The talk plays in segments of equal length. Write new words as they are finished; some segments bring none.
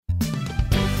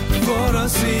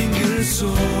single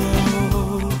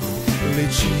soul,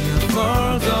 reaching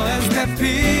further and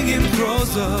stepping in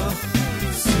closer.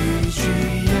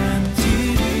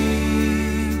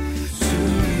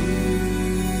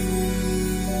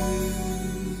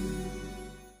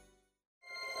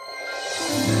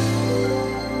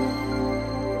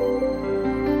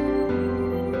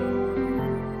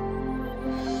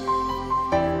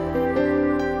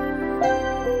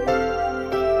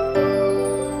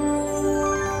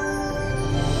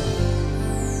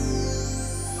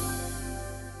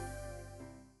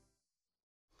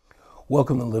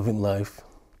 Welcome to Living Life.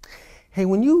 Hey,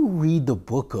 when you read the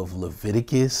book of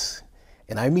Leviticus,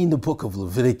 and I mean the book of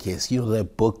Leviticus, you know,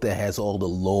 that book that has all the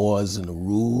laws and the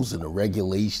rules and the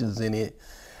regulations in it,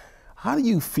 how do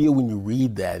you feel when you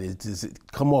read that? Does it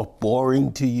come off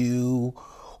boring to you?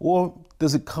 Or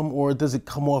does it come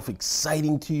off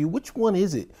exciting to you? Which one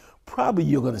is it? Probably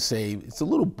you're going to say it's a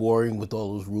little boring with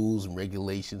all those rules and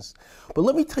regulations. But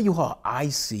let me tell you how I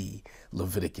see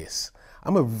Leviticus.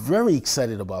 I'm very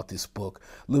excited about this book.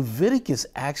 Leviticus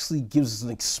actually gives us an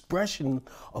expression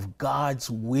of God's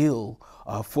will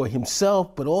for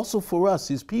himself, but also for us,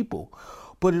 his people.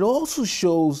 But it also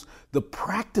shows the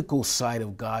practical side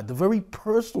of God, the very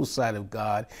personal side of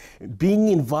God, being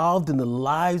involved in the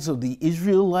lives of the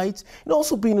Israelites and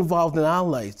also being involved in our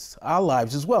lives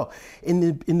as well.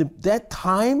 That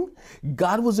time,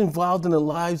 God was involved in the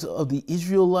lives of the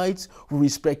Israelites with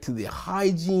respect to their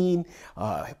hygiene,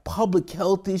 public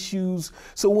health issues.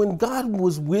 So when God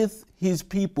was with his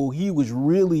people, he was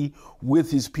really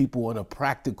with his people on a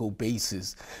practical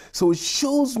basis. So it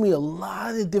shows me a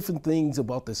lot of different things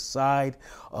about the side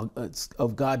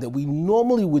of God that we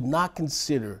normally would not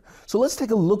consider. So let's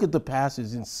take a look at the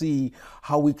passage and see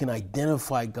how we can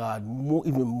identify God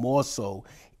even more so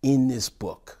in this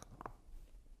book.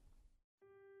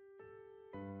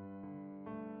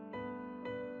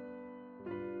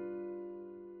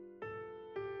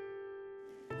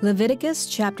 Leviticus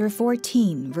chapter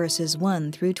 14, verses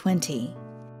 1 through 20.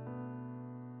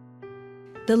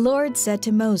 The Lord said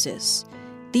to Moses,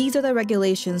 "These are the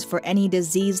regulations for any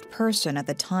diseased person at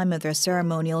the time of their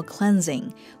ceremonial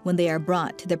cleansing, when they are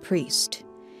brought to the priest.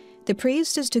 The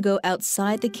priest is to go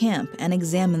outside the camp and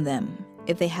examine them.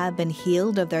 If they have been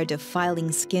healed of their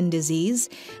defiling skin disease,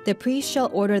 the priest shall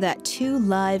order that 2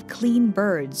 live clean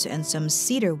birds and some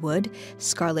cedar wood,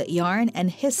 scarlet yarn,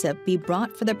 and hyssop be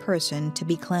brought for the person to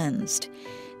be cleansed.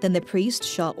 Then the priest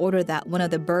shall order that one of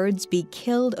the birds be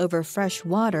killed over fresh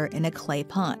water in a clay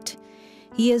pot.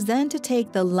 He is then to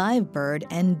take the live bird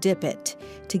and dip it,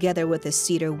 together with the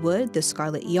cedar wood, the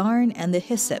scarlet yarn, and the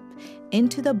hyssop,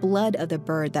 into the blood of the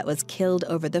bird that was killed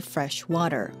over the fresh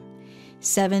water.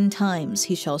 7 times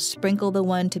he shall sprinkle the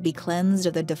one to be cleansed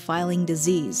of the defiling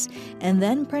disease, and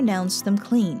then pronounce them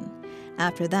clean.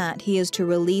 After that he is to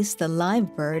release the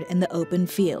live bird in the open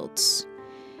fields.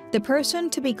 The person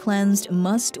to be cleansed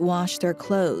must wash their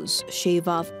clothes, shave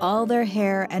off all their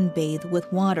hair, and bathe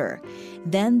with water.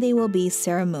 Then they will be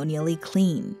ceremonially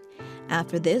clean.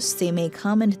 After this they may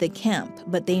come into the camp,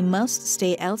 but they must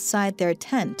stay outside their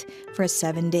tent for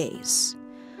 7 days.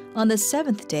 On the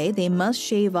 7th day, they must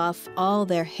shave off all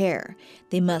their hair.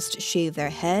 They must shave their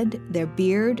head, their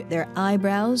beard, their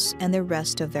eyebrows, and the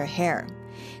rest of their hair.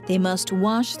 They must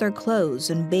wash their clothes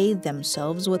and bathe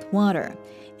themselves with water,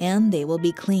 and they will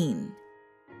be clean."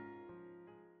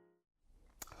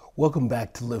 Welcome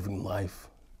back to Living Life.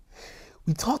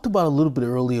 We talked about a little bit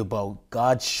earlier about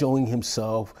God showing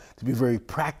himself to be very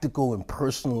practical and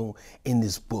personal in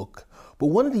this book. But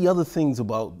one of the other things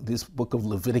about this book of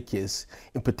Leviticus,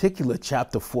 in particular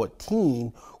chapter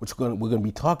 14, which we're going to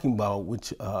be talking about,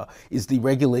 which is the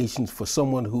regulations for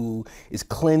someone who is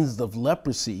cleansed of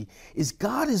leprosy, is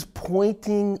God is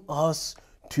pointing us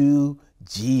to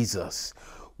Jesus.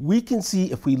 We can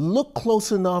see, if we look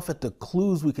close enough at the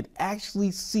clues, we can actually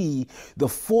see the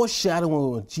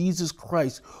foreshadowing of Jesus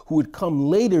Christ, who would come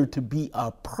later to be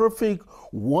our perfect,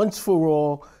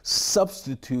 once-for-all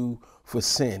substitute for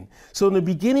sin. So in the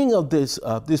beginning of this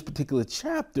particular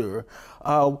chapter,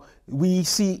 we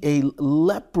see a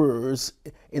leprous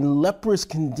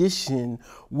condition,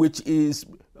 which is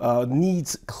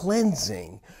needs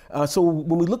cleansing. So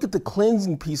when we look at the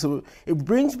cleansing piece of it, it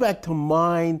brings back to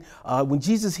mind when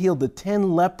Jesus healed the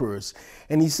 10 lepers,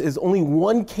 and he says only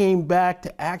one came back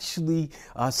to actually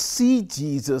see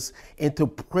Jesus and to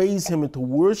praise him and to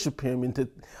worship him and to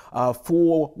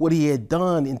for what he had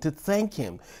done and to thank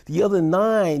him. The other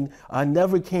 9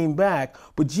 never came back,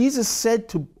 but Jesus said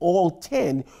to all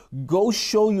 10, "Go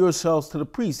show yourselves to the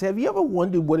priest." Have you ever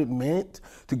wondered what it meant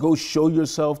to go show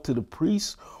yourself to the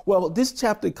priest? Well, this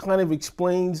chapter kind of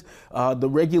explains is the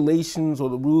regulations or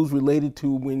the rules related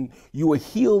to when you are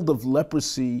healed of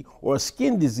leprosy or a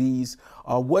skin disease,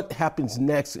 what happens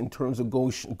next in terms of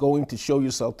going to show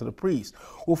yourself to the priest?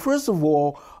 Well, first of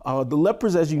all, the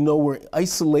lepers, as you know, were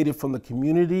isolated from the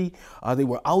community. They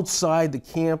were outside the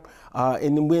camp.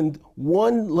 And when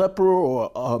one leper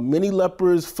or many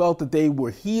lepers felt that they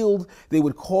were healed, they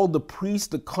would call the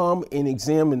priest to come and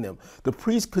examine them. The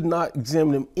priest could not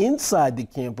examine them inside the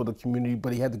camp or the community,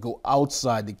 but he had to go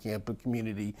outside the camp or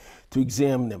community to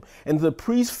examine them. And the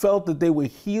priest felt that they were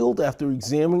healed after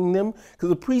examining them, because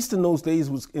the priest in those days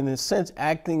was, in a sense,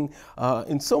 acting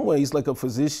in some ways like a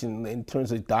physician in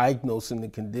terms of diagnosing the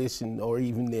condition or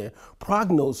even their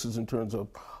prognosis in terms of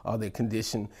their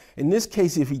condition. In this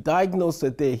case, if he diagnosed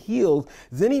that they're healed,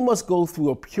 then he must go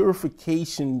through a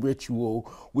purification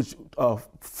ritual, which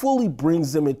fully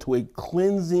brings them into a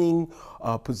cleansing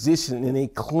position, in a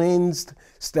cleansed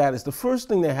status. The first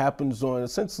thing that happens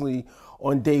essentially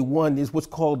on day one is what's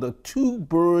called a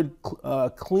two-bird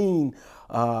clean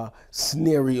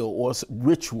scenario or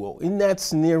ritual. In that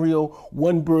scenario,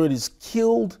 one bird is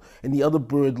killed and the other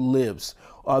bird lives.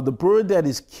 The bird that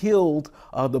is killed,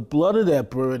 the blood of that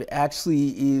bird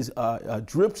actually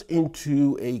drips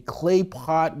into a clay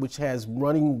pot which has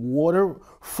running water,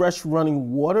 fresh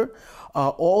running water.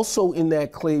 Also in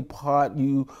that clay pot,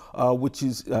 which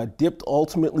is dipped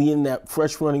ultimately in that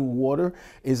fresh running water,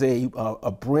 is a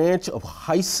branch of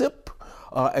hyssop,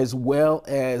 as well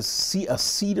as a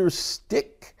cedar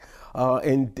stick.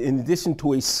 And in addition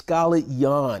to a scarlet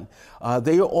yarn.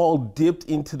 They are all dipped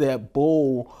into that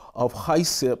bowl of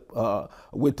hyssop,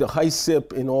 with the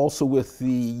hyssop and also with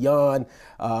the yarn,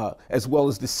 as well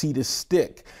as the cedar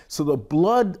stick. So the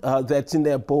blood that's in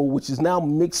that bowl, which is now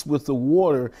mixed with the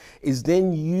water, is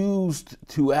then used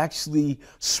to actually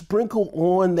sprinkle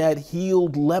on that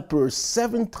healed leper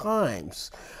 7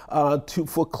 times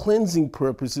for cleansing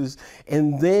purposes.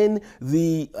 And then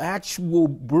the actual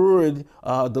bird,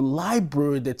 the live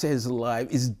bird that is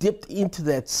alive, is dipped into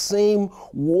that same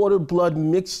water blood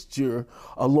mixture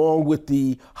along with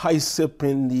the hyssop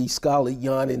and the scarlet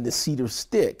yarn and the cedar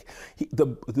stick. The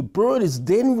bird is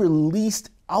then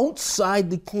released outside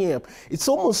the camp. It's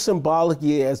almost symbolic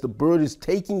here, as the bird is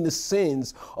taking the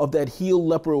sins of that healed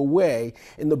leper away.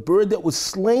 And the bird that was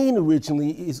slain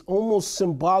originally is almost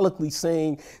symbolically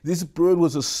saying this bird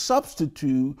was a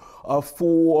substitute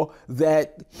for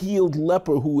that healed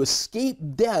leper who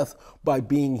escaped death by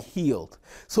being healed.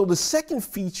 So the second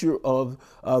feature of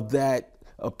that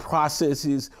process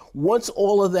is, once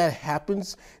all of that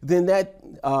happens, then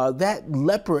that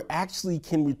leper actually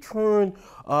can return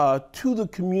to the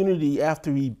community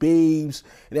after he bathes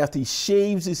and after he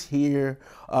shaves his hair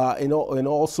and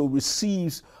also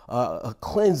receives a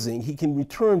cleansing. He can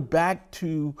return back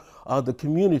to the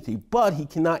community, but he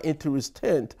cannot enter his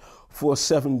tent for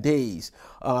 7 days.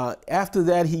 After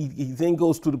that, he then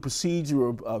goes through the procedure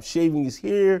of shaving his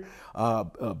hair,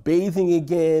 bathing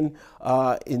again,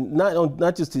 and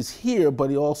not just his hair,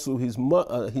 but also his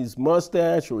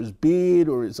mustache or his beard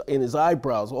or his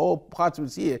eyebrows, all parts of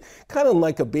his hair, kind of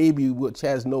like a baby which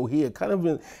has no hair, kind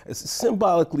of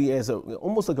symbolically as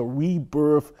almost like a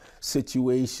rebirth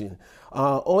situation.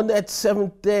 On that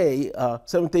seventh day,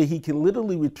 he can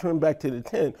literally return back to the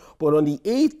tent. But on the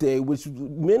 8th day, which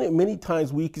many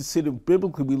times we consider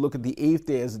biblically, we look at the 8th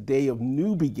day as a day of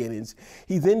new beginnings.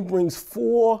 He then brings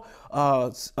 4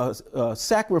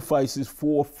 sacrifices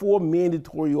for 4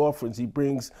 mandatory offerings. He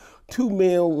brings 2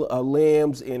 male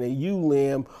lambs and a ewe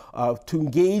lamb to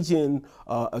engage in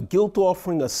a guilt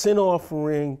offering, a sin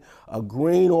offering, a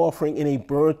grain offering, and a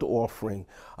burnt offering.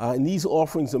 And these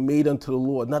offerings are made unto the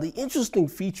Lord. Now, the interesting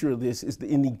feature of this is that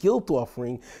in the guilt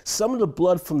offering, some of the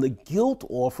blood from the guilt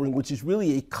offering, which is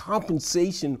really a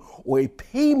compensation or a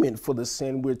payment for the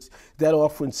sin, which that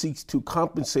offering seeks to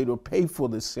compensate or pay for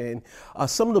the sin,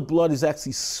 some of the blood is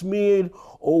actually smeared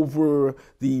over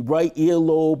the right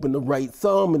earlobe and the right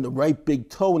thumb and the right big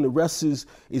toe, and the rest is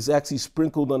actually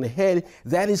sprinkled on the head.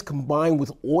 That is combined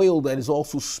with oil that is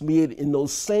also smeared in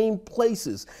those same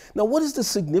places. Now, what is the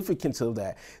significance of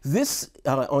that? This,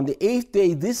 on the 8th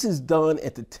day, this is done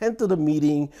at the tent of the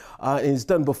meeting, and it's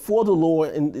done before the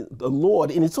Lord,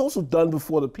 and it's also done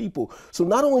before the people. So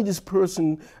not only this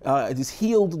person, this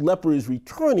healed leper is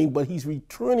returning, but he's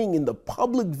returning in the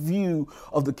public view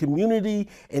of the community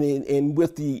and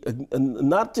with the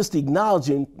not just the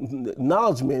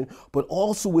acknowledgement, but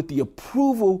also with the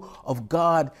approval of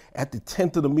God at the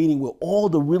tent of the meeting, where all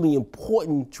the really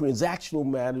important transactional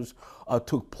matters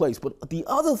took place. But the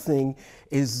other thing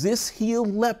is this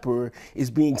healed leper is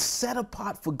being set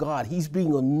apart for God. He's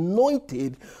being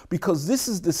anointed because this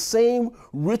is the same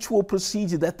ritual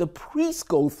procedure that the priests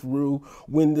go through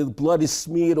when the blood is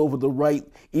smeared over the right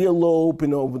earlobe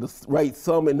and over the right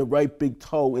thumb and the right big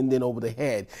toe and then over the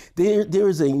head. There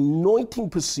is an anointing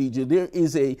procedure. There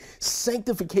is a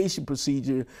sanctification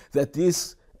procedure that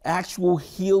this actual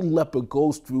healed leper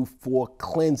goes through for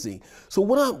cleansing. So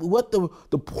what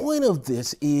the point of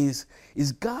this is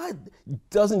God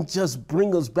doesn't just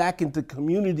bring us back into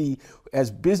community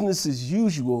as business as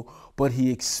usual, but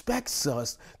he expects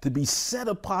us to be set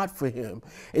apart for him.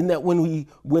 And that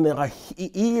when our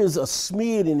ears are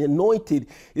smeared and anointed,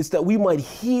 it's that we might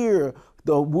hear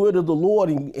the word of the Lord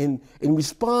and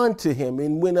respond to him.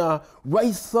 And when our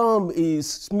right thumb is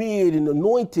smeared and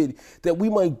anointed, that we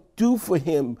might do for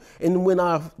him. And when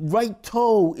our right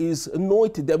toe is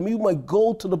anointed, that we might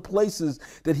go to the places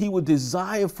that he would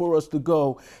desire for us to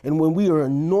go. And when we are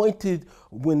anointed,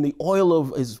 when the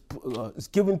oil is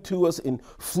given to us and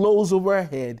flows over our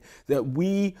head, that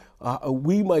we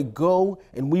might go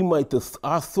and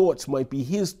our thoughts might be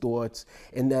his thoughts,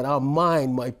 and that our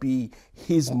mind might be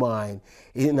his mind,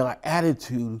 and our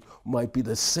attitude might be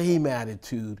the same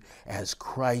attitude as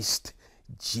Christ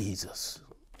Jesus.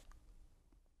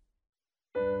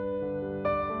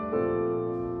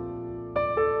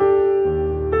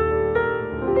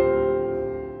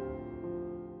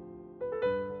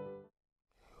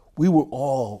 We were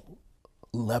all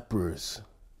lepers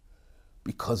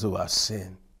because of our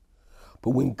sin.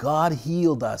 But when God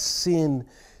healed our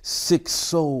sin-sick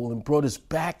soul and brought us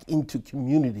back into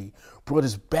community, brought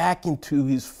us back into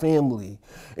his family,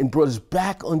 and brought us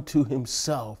back unto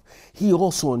himself, he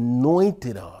also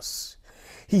anointed us.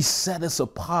 He set us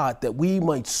apart that we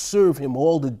might serve him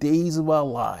all the days of our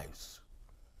lives.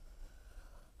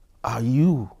 Are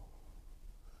you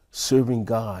serving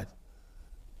God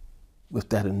with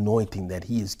that anointing that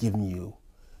he has given you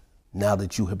now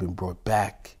that you have been brought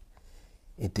back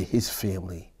into his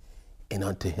family and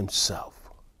unto himself?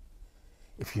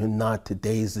 If you're not,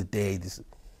 today is the day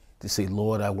to say,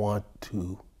 Lord, I want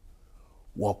to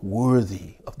walk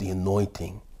worthy of the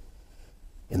anointing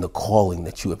and the calling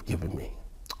that you have given me.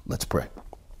 Let's pray.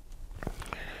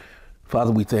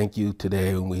 Father, we thank you today,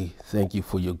 and we thank you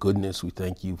for your goodness. We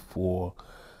thank you for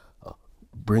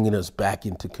bringing us back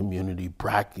into community,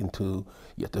 back into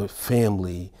the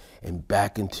family, and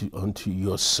back unto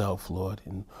yourself, Lord.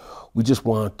 And we just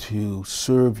want to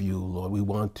serve you, Lord. We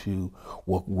want to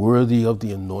walk worthy of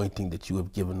the anointing that you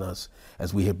have given us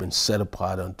as we have been set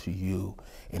apart unto you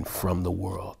and from the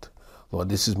world. Lord,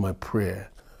 this is my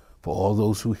prayer for all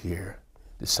those who hear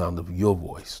the sound of your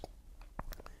voice.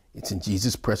 It's in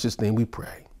Jesus' precious name we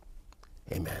pray.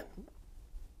 Amen.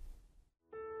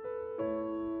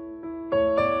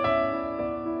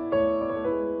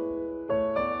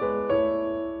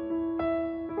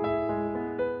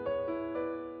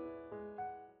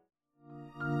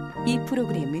 이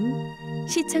프로그램은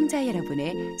시청자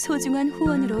여러분의 소중한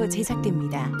후원으로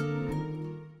제작됩니다.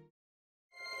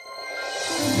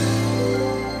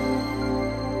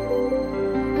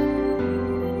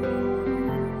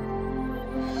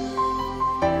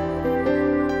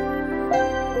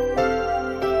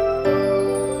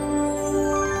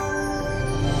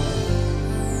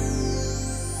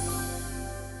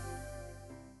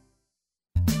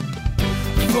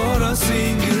 For a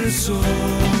single soul,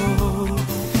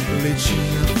 reaching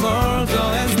further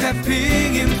and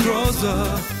stepping in closer.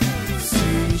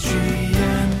 See